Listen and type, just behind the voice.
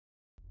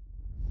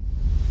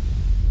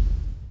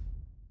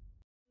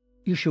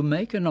You shall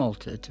make an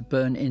altar to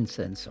burn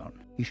incense on.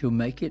 You shall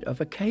make it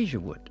of acacia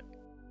wood.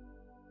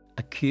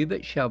 A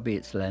cubit shall be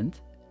its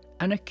length,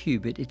 and a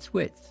cubit its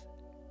width.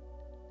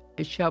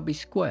 It shall be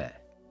square,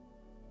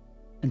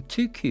 and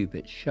 2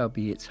 cubits shall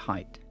be its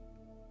height.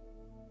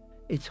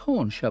 Its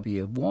horn shall be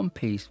of one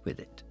piece with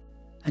it,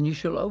 and you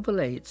shall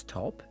overlay its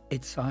top,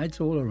 its sides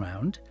all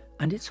around,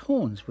 and its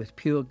horns with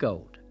pure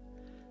gold.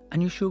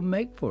 And you shall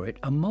make for it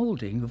a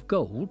moulding of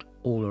gold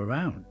all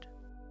around.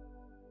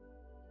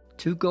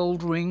 2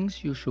 gold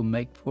rings you shall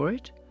make for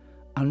it,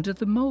 under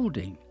the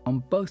moulding on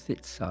both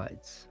its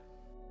sides.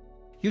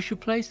 You shall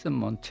place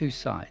them on 2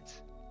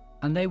 sides,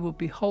 and they will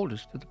be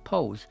holders for the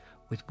poles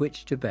with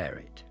which to bear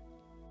it.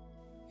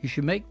 You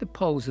shall make the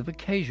poles of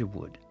acacia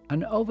wood,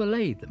 and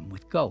overlay them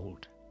with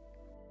gold.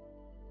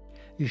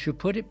 You shall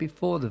put it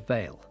before the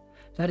veil,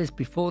 that is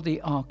before the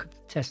ark of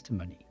the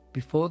testimony,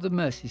 before the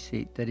mercy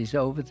seat that is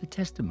over the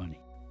testimony,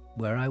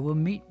 where I will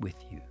meet with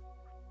you.